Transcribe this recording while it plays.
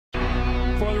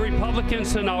for the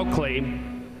Republicans to now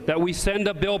claim that we send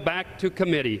a bill back to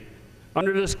committee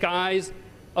under the disguise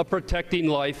of protecting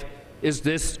life is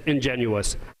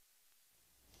disingenuous.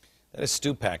 That is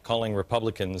Stupak calling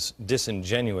Republicans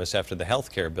disingenuous after the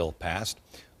health care bill passed.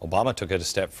 Obama took it a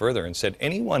step further and said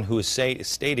anyone who is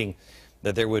stating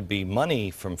that there would be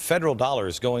money from federal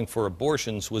dollars going for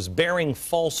abortions was bearing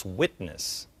false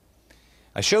witness.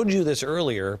 I showed you this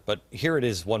earlier, but here it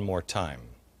is one more time.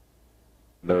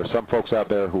 There are some folks out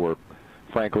there who are,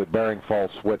 frankly, bearing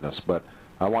false witness, but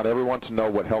I want everyone to know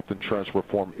what health insurance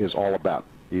reform is all about.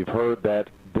 You've heard that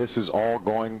this is all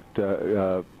going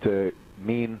to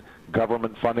mean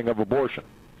government funding of abortion.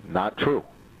 Not true.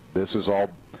 This is all,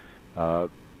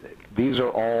 these are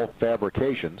all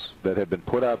fabrications that have been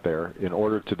put out there in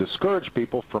order to discourage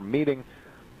people from meeting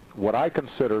what I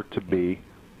consider to be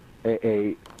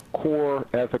a core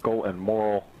ethical and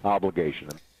moral obligation.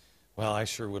 Well, I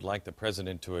sure would like the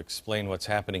president to explain what's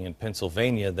happening in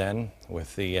Pennsylvania then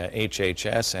with the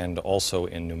HHS and also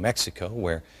in New Mexico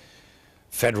where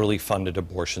federally funded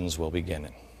abortions will begin.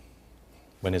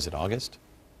 When is it, August?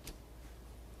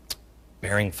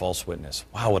 Bearing false witness.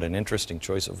 Wow, what an interesting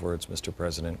choice of words, Mr.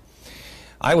 President.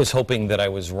 I was hoping that I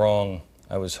was wrong.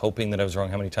 I was hoping that I was wrong.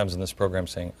 How many times in this program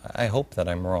saying, I hope that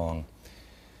I'm wrong.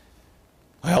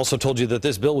 I also told you that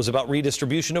this bill was about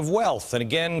redistribution of wealth, and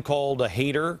again called a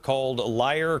hater, called a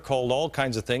liar, called all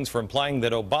kinds of things for implying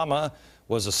that Obama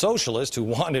was a socialist who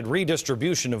wanted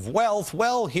redistribution of wealth.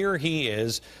 Well, here he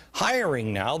is,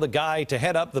 hiring now the guy to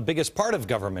head up the biggest part of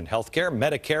government, health care,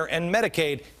 Medicare, and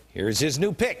Medicaid. Here's his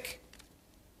new pick.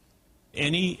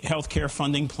 Any health care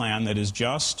funding plan that is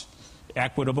just,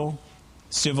 equitable,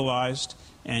 civilized,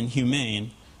 and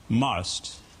humane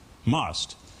must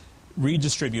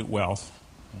redistribute wealth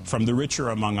from the richer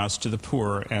among us to the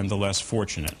poor and the less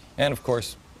fortunate. And of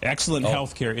course, excellent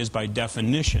health care is by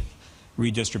definition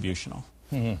redistributional.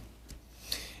 And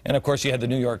of course, you had the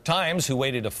New York Times, who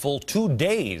waited a full 2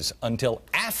 days until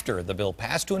after the bill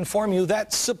passed to inform you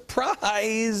that,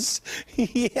 surprise,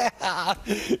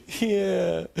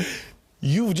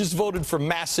 you've just voted for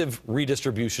massive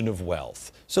redistribution of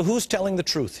wealth. So who's telling the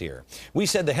truth here? We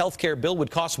said the health care bill would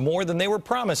cost more than they were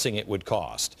promising it would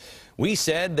cost. We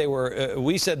said that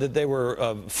they were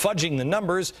fudging the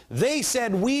numbers. They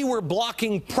said we were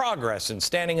blocking progress and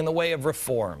standing in the way of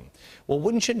reform. Well,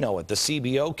 wouldn't you know it, the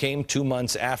CBO came 2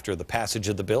 months after the passage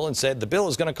of the bill and said the bill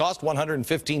is going to cost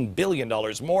 $115 billion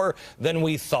more than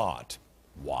we thought.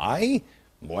 Why?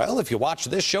 Well, if you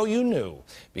watched this show, you knew.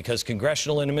 Because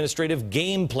congressional and administrative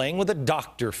game playing with a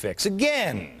doctor fix.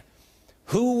 Again,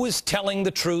 who was telling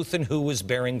the truth and who was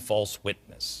bearing false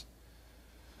witness?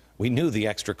 We knew the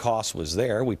extra cost was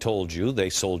there. We told you they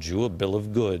sold you a bill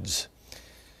of goods.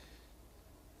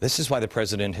 This is why the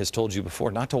president has told you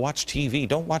before not to watch TV.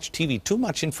 Don't watch TV. Too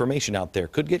much information out there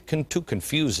could get too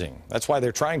confusing. That's why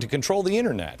they're trying to control the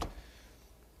internet.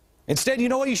 Instead, you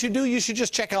know what you should do? You should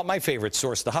just check out my favorite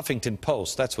source, the Huffington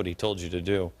Post. That's what he told you to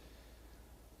do.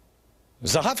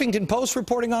 Is the Huffington Post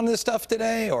reporting on this stuff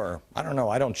today? Or, I don't know,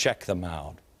 I don't check them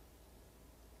out.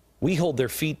 We hold their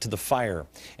feet to the fire,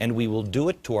 and we will do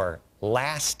it to our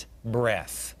last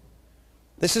breath.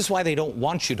 This is why they don't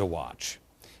want you to watch.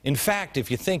 In fact, if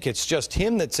you think it's just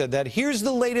him that said that, here's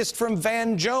the latest from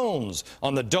Van Jones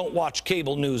on the Don't Watch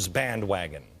Cable News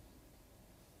bandwagon.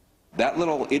 That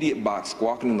little idiot box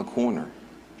squawking in the corner,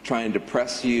 trying to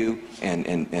depress you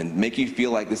and make you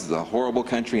feel like this is a horrible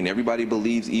country and everybody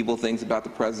believes evil things about the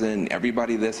president and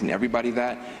everybody this and everybody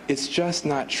that, it's just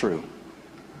not true.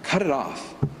 Cut it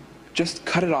off. Just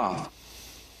cut it off.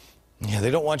 Yeah,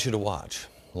 they don't want you to watch.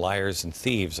 Liars and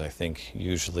thieves, I think,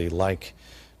 usually like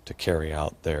to carry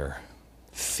out their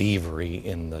thievery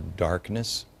in the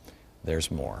darkness. There's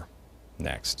more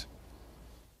next.